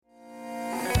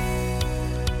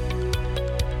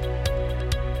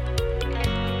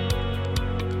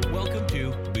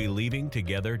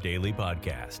Together Daily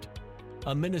Podcast,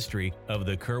 a ministry of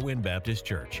the Kerwin Baptist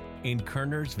Church in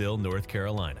Kernersville, North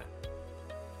Carolina.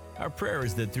 Our prayer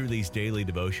is that through these daily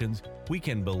devotions, we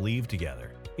can believe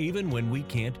together, even when we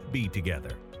can't be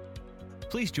together.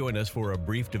 Please join us for a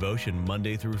brief devotion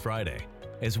Monday through Friday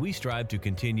as we strive to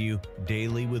continue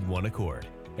daily with one accord,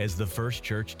 as the first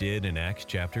church did in Acts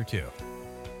chapter 2.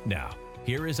 Now,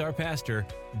 here is our pastor,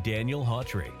 Daniel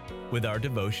Hawtrey, with our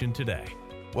devotion today.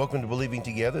 Welcome to Believing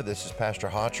Together. This is Pastor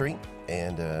Hawtrey,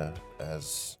 and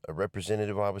as a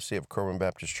representative, obviously, of Kerwin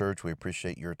Baptist Church, we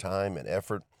appreciate your time and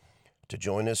effort to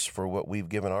join us for what we've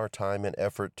given our time and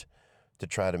effort to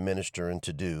try to minister and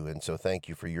to do. And so thank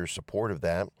you for your support of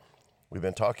that. We've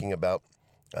been talking about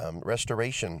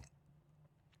restoration,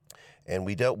 and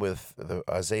we dealt with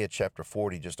Isaiah chapter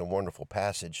 40, just a wonderful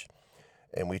passage.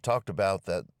 And we talked about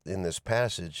that in this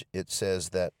passage. It says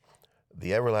that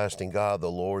the everlasting God,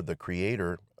 the Lord, the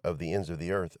creator of the ends of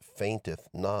the earth, fainteth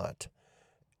not.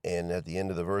 And at the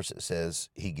end of the verse, it says,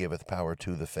 he giveth power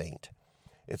to the faint.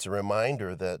 It's a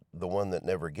reminder that the one that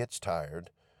never gets tired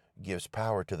gives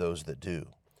power to those that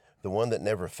do. The one that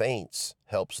never faints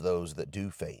helps those that do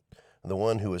faint. The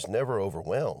one who is never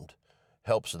overwhelmed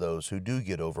helps those who do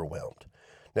get overwhelmed.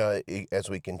 Now, as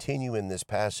we continue in this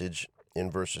passage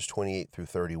in verses 28 through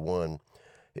 31,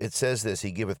 it says this,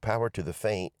 he giveth power to the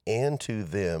faint, and to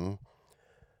them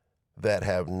that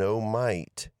have no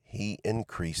might, he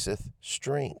increaseth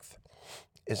strength.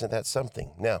 Isn't that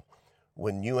something? Now,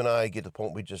 when you and I get to the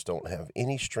point we just don't have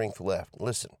any strength left,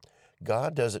 listen,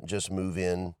 God doesn't just move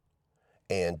in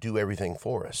and do everything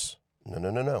for us.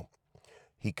 No.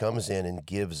 He comes in and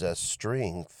gives us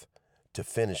strength to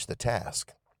finish the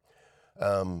task.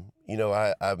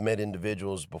 I've met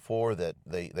individuals before that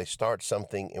they start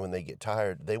something, and when they get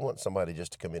tired, they want somebody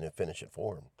just to come in and finish it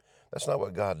for them. That's not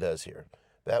what God does here.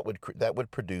 That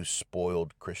would produce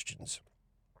spoiled Christians.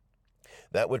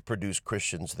 That would produce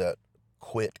Christians that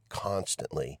quit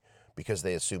constantly because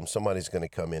they assume somebody's going to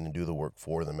come in and do the work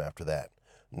for them after that.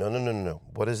 No.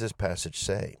 What does this passage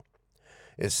say?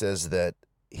 It says that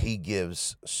he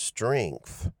gives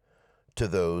strength to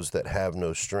those that have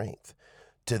no strength.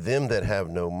 To them that have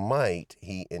no might,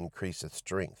 he increaseth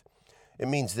strength. It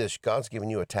means this, God's given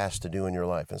you a task to do in your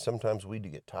life, and sometimes we do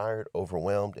get tired,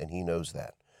 overwhelmed, and he knows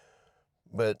that.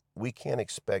 But we can't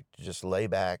expect to just lay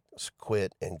back,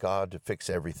 quit, and God to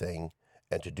fix everything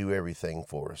and to do everything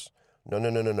for us.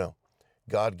 No.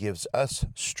 God gives us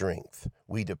strength.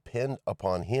 We depend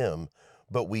upon him,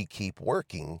 but we keep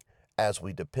working as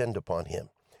we depend upon him.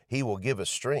 He will give us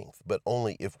strength, but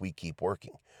only if we keep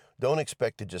working. Don't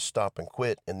expect to just stop and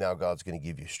quit and now God's going to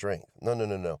give you strength.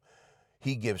 No.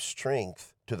 He gives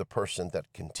strength to the person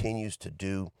that continues to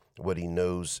do what he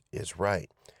knows is right.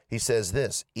 He says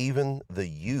this, even the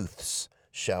youths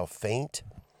shall faint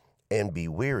and be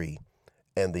weary,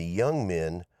 and the young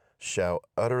men shall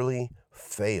utterly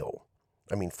fall.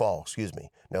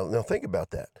 Now think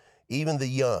about that. Even the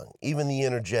young, even the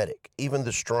energetic, even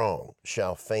the strong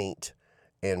shall faint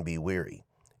and be weary.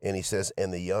 And he says,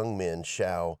 and the young men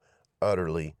shall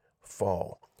utterly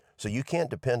fall. So you can't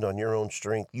depend on your own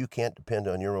strength. You can't depend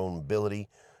on your own ability.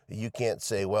 You can't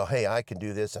say, well, hey, I can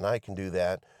do this and I can do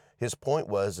that. His point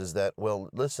is that, well,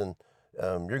 listen,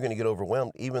 you're going to get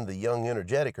overwhelmed. Even the young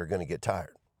energetic are going to get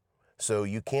tired. So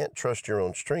you can't trust your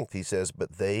own strength, he says,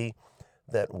 but they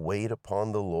that wait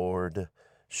upon the Lord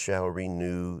shall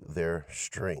renew their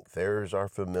strength. There's our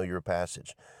familiar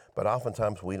passage. But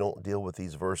oftentimes we don't deal with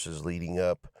these verses leading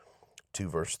up to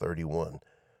verse 31.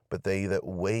 But they that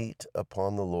wait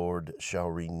upon the Lord shall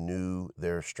renew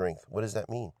their strength. What does that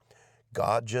mean?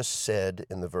 God just said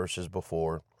in the verses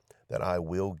before that I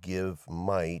will give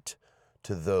might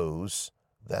to those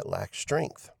that lack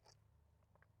strength.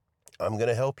 I'm going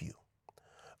to help you.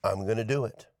 I'm going to do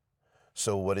it.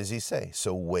 So what does he say?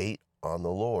 So wait on the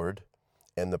Lord,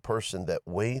 and the person that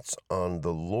waits on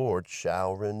the Lord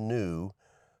shall renew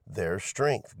their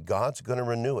strength. God's going to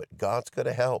renew it. God's going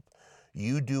to help.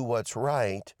 You do what's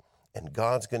right, and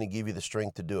God's going to give you the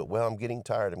strength to do it. Well, I'm getting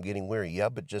tired. I'm getting weary. Yeah,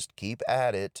 but just keep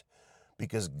at it,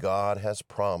 because God has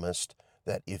promised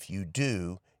that if you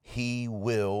do, he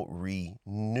will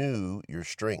renew your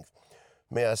strength.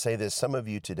 May I say this? Some of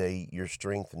you today, your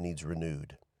strength needs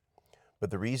renewed.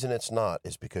 But the reason it's not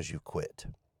is because you quit.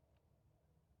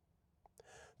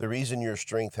 The reason your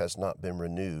strength has not been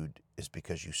renewed is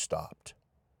because you stopped.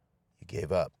 You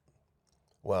gave up.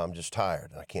 Well, I'm just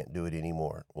tired. I can't do it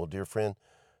anymore. Well, dear friend,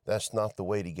 that's not the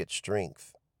way to get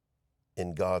strength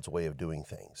in God's way of doing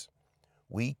things.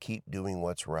 We keep doing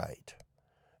what's right.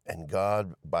 And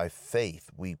God, by faith,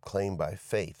 we claim by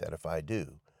faith that if I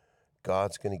do,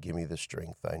 God's going to give me the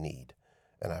strength I need.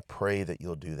 And I pray that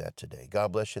you'll do that today.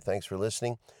 God bless you. Thanks for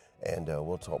listening. And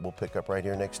we'll pick up right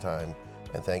here next time.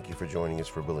 And thank you for joining us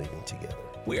for Believing Together.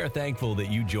 We are thankful that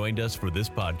you joined us for this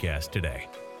podcast today.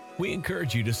 We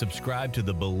encourage you to subscribe to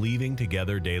the Believing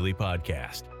Together Daily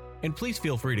Podcast. And please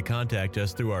feel free to contact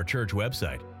us through our church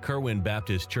website,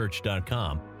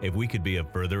 kerwinbaptistchurch.com, if we could be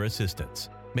of further assistance.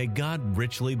 May God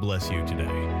richly bless you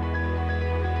today.